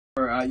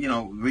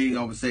Reading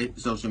over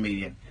social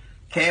media,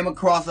 came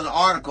across an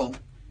article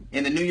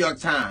in the New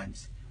York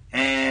Times,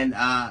 and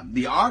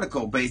the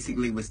article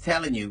basically was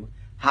telling you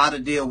how to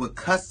deal with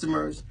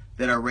customers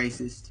that are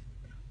racist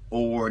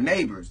or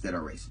neighbors that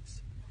are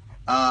racist,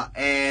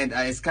 and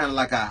it's kind of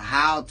like a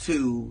how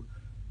to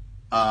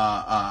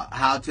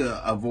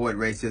avoid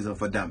racism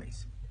for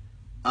dummies.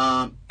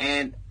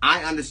 And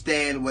I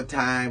understand what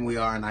time we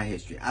are in our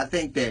history. I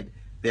think that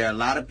there are a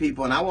lot of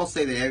people, and I won't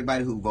say that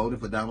everybody who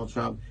voted for Donald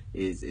Trump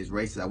is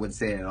racist. I wouldn't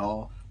say it at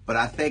all. But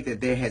I think that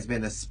there has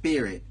been a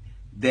spirit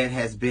that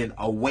has been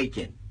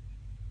awakened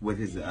with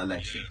his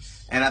election.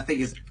 And I think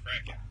it's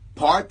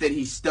part that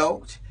he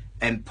stoked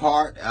and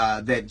part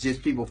that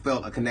just people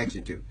felt a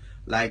connection to.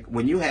 Like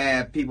when you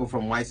have people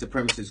from white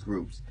supremacist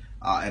groups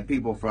and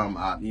people from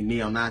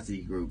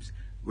neo-Nazi groups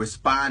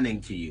responding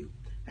to you,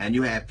 and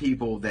you have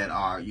people that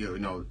are,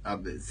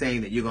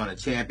 saying that you're going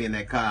to champion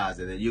their cause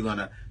and that you're going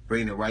to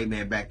bring the white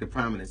man back to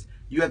prominence,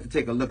 you have to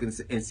take a look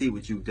and see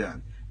what you've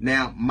done.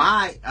 Now,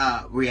 my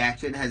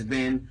reaction has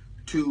been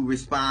to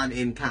respond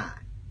in kind.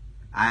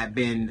 I've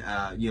been,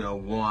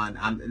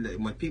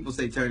 when people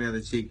say turn the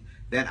other cheek,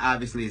 that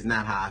obviously is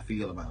not how I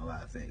feel about a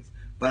lot of things.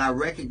 But I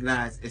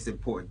recognize it's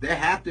important. There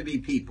have to be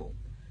people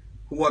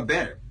who are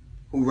better,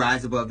 who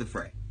rise above the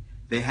fray.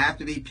 There have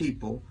to be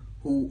people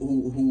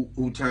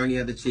who turn the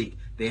other cheek.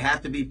 They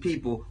have to be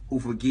people who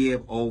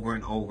forgive over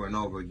and over and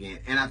over again.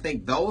 And I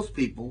think those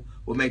people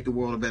will make the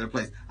world a better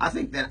place. I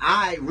think that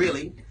I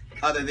really,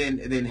 other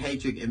than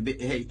hatred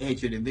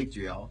and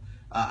vitriol,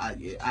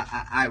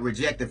 I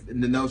reject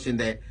the notion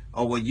that,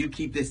 oh, well, you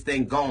keep this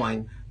thing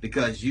going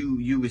because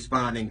you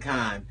respond in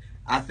kind.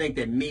 I think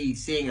that me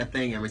seeing a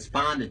thing and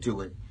responding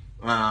to it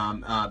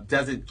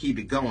doesn't keep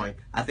it going.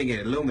 I think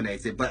it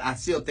illuminates it, but I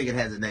still think it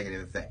has a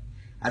negative effect.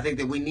 I think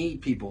that we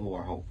need people who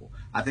are hopeful.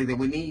 I think that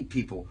we need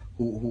people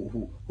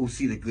who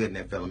see the good in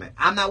their fellow man.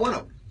 I'm not one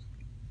of them.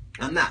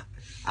 I'm not.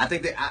 I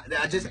think that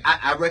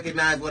I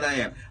recognize what I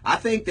am. I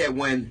think that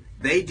when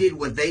they did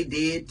what they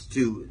did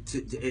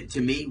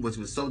to me, which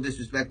was so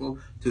disrespectful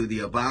to the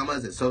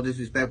Obamas and so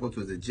disrespectful to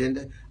his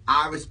agenda,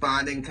 I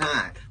respond in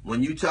kind.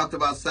 When you talked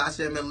about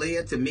Sasha and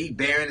Malia, to me,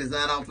 Barron is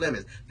not off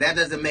limits. That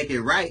doesn't make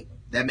it right.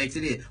 That makes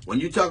it in. When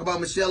you talk about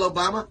Michelle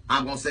Obama,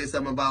 I'm gonna say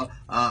something about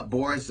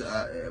Boris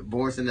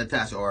and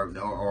Natasha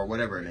or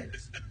whatever her name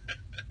is,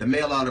 the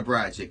mail order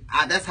bride chick.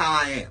 That's how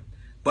I am.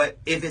 But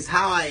if it's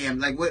how I am,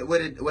 like what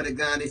did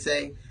Gandhi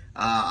say?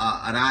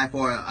 An eye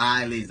for an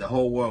eye leaves the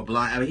whole world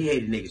blind. I mean, he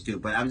hated niggas too,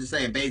 but I'm just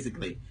saying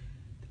basically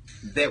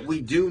that we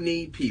do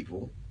need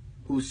people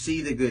who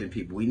see the good in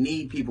people. We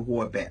need people who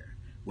are better.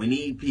 We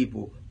need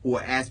people who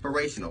are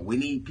aspirational. We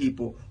need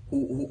people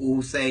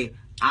who say,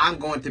 I'm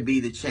going to be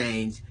the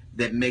change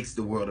that makes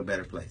the world a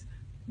better place.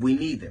 We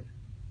need them.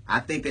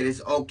 I think that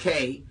it's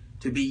okay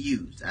to be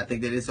used. I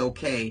think that it's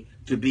okay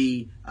to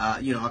be,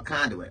 a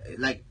conduit.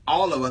 Like,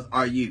 all of us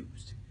are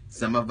used.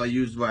 Some of us are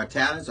used for our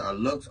talents, our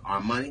looks, our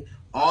money.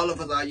 All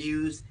of us are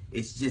used.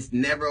 It's just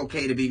never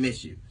okay to be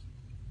misused.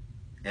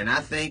 And I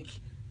think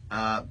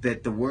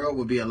that the world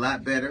would be a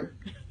lot better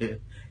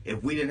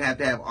if we didn't have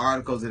to have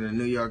articles in the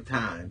New York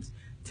Times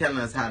telling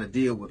us how to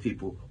deal with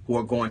people who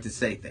are going to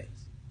say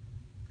things.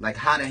 Like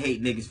how to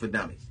hate niggas for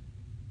dummies.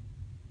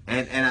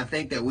 And I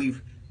think that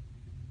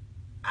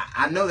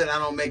I know that I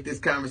don't make this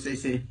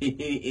conversation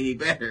any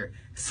better.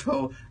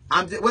 So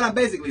what I'm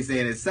basically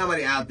saying is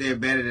somebody out there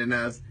better than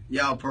us,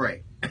 y'all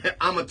pray.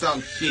 I'm going to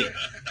talk shit.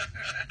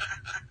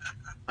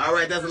 All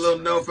right, that's a little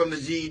note from the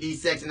GED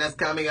section that's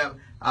coming up.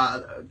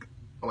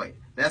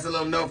 That's a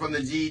little note from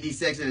the GED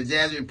section. The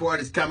Jazz Report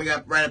is coming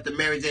up right after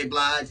Mary J.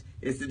 Blige.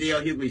 It's the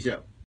D.L. Hughley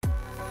Show.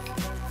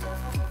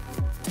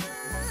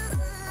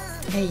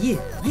 Hey,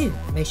 you.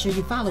 Make sure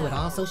you follow at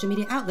all social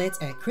media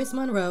outlets at Chris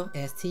Monroe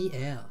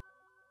STL.